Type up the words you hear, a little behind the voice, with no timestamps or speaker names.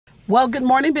Well, good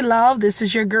morning, beloved. This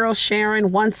is your girl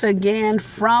Sharon once again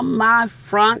from my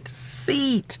front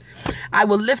seat. I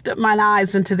will lift up mine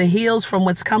eyes into the hills from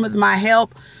whence cometh my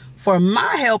help. For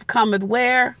my help cometh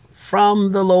where?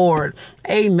 From the Lord.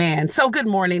 Amen. So good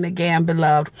morning again,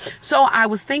 beloved. So I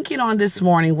was thinking on this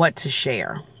morning what to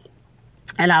share.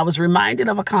 And I was reminded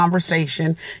of a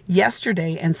conversation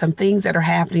yesterday and some things that are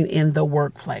happening in the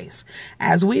workplace.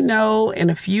 As we know, in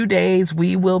a few days,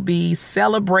 we will be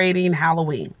celebrating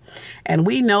Halloween. And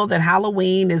we know that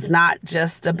Halloween is not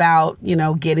just about,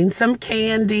 getting some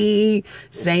candy,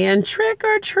 saying trick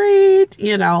or treat,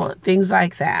 things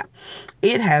like that.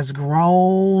 It has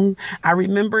grown. I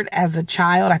remembered as a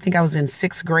child, I think I was in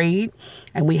 6th grade,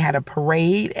 and we had a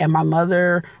parade, and my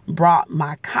mother brought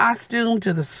my costume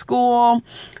to the school,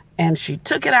 and she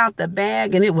took it out the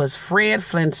bag, and it was Fred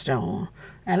Flintstone.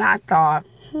 And I thought,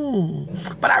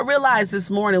 But I realized this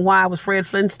morning why I was Fred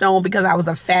Flintstone, because I was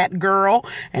a fat girl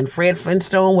and Fred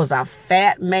Flintstone was a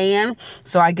fat man.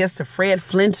 So I guess the Fred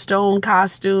Flintstone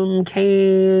costume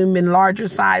came in larger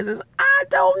sizes. I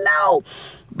don't know.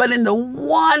 But in the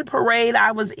one parade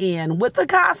I was in with the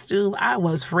costume, I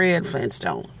was Fred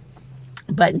Flintstone.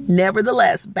 But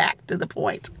nevertheless, back to the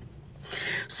point.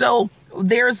 So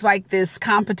there's like this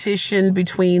competition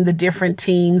between the different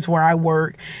teams where I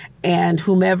work, and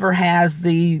whomever has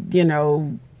the,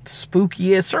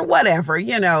 spookiest or whatever,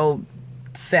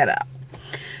 set up.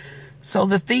 So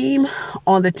the theme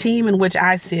on the team in which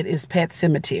I sit is Pet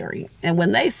Cemetery. And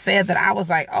when they said that, I was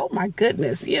like, oh my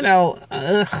goodness,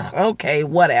 okay,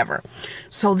 whatever.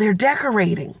 So they're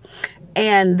decorating.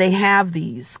 And they have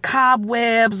these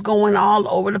cobwebs going all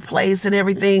over the place and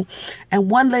everything.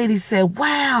 And one lady said,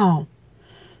 wow,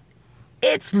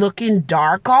 it's looking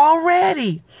dark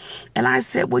already. And I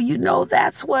said, well,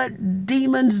 that's what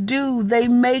demons do. They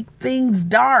make things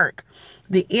dark.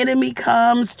 The enemy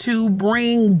comes to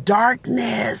bring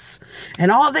darkness. And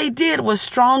all they did was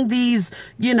strung these,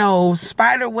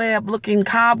 spiderweb looking,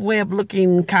 cobweb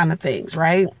looking kind of things,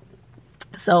 right?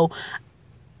 So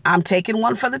I'm taking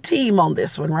one for the team on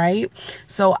this one, right?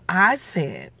 So I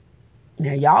said,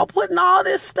 now y'all putting all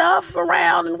this stuff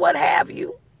around and what have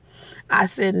you. I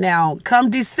said, now come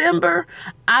December,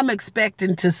 I'm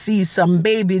expecting to see some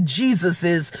baby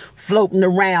Jesuses floating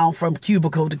around from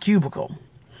cubicle to cubicle.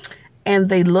 And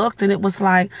they looked and it was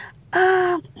like,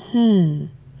 that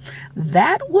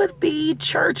would be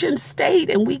church and state.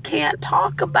 And we can't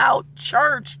talk about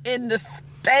church in the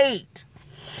state.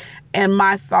 And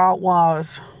my thought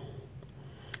was,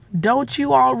 don't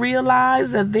you all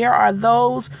realize that there are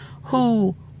those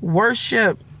who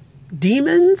worship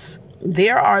demons?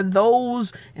 There are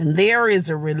those, and there is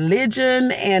a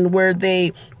religion and where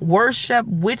they worship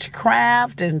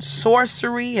witchcraft and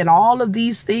sorcery and all of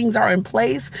these things are in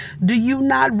place. Do you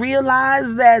not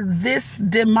realize that this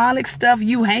demonic stuff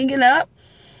you hanging up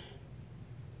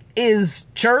is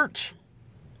church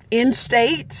in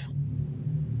state?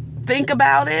 Think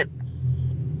about it.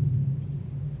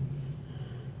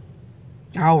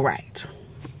 All right.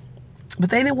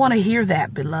 But they didn't want to hear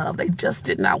that, beloved. They just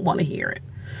did not want to hear it.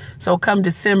 So come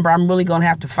December, I'm really going to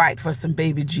have to fight for some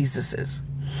baby Jesuses.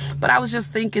 But I was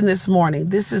just thinking this morning,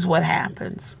 this is what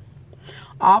happens.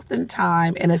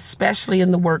 Oftentimes, and especially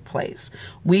in the workplace,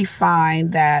 we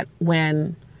find that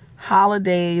when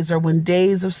holidays or when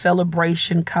days of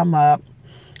celebration come up,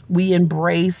 we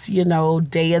embrace,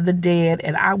 Day of the Dead.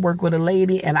 And I work with a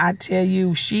lady and I tell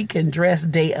you, she can dress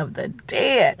Day of the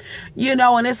Dead,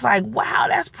 and it's like, wow,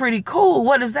 that's pretty cool.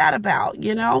 What is that about,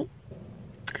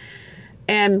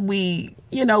 And we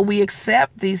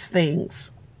accept these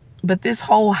things. But this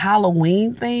whole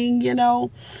Halloween thing,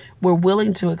 we're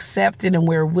willing to accept it and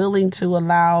we're willing to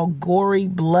allow gory,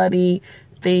 bloody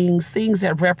things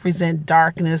that represent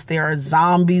darkness. There are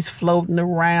zombies floating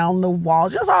around the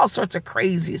walls, just all sorts of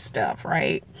crazy stuff,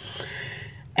 right?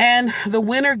 And the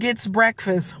winner gets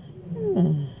breakfast.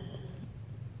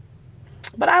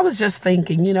 But I was just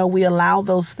thinking, we allow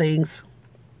those things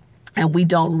and we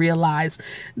don't realize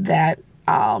that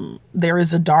there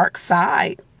is a dark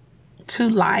side to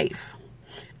life.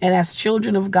 And as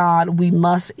children of God, we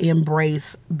must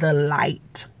embrace the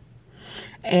light.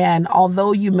 And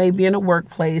although you may be in a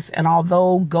workplace, and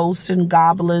although ghosts and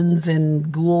goblins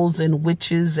and ghouls and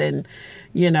witches and,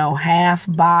 half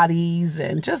bodies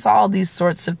and just all these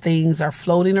sorts of things are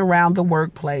floating around the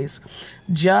workplace,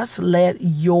 just let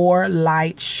your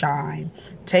light shine.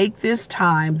 take this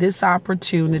time, this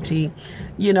opportunity,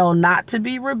 not to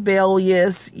be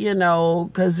rebellious,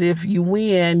 because if you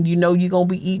win, you're going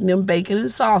to be eating them bacon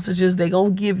and sausages. They're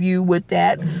going to give you with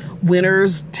that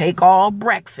winner's take all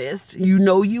breakfast.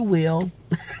 You will.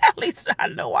 At least I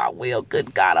know I will.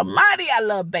 Good God Almighty, I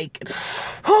love bacon.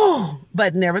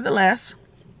 But nevertheless,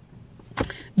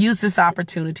 use this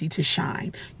opportunity to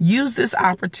shine. Use this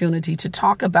opportunity to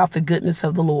talk about the goodness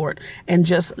of the Lord and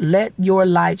just let your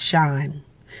light shine.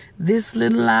 This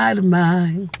little light of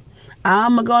mine,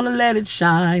 I'm going to let it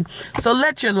shine. So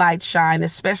let your light shine,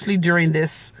 especially during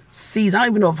this season. I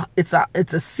don't even know if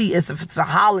it's a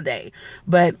holiday,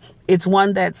 but it's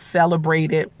one that's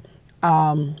celebrated.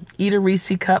 Eat a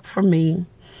Reese cup for me.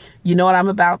 You know what I'm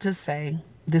about to say.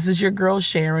 This is your girl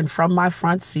Sharon from my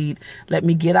front seat. Let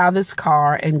me get out of this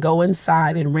car and go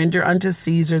inside and render unto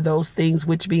Caesar those things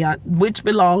which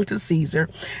belong to Caesar.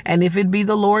 And if it be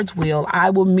the Lord's will, I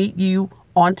will meet you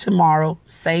on tomorrow,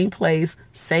 same place,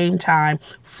 same time,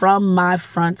 from my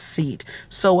front seat.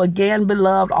 So again,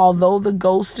 beloved, although the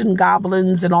ghosts and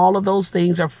goblins and all of those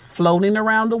things are floating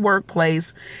around the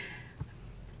workplace,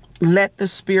 let the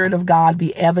Spirit of God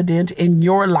be evident in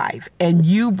your life and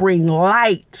you bring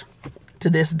light to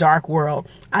this dark world.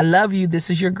 I love you. This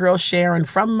is your girl Sharon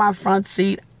from my front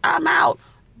seat. I'm out.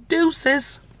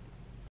 Deuces.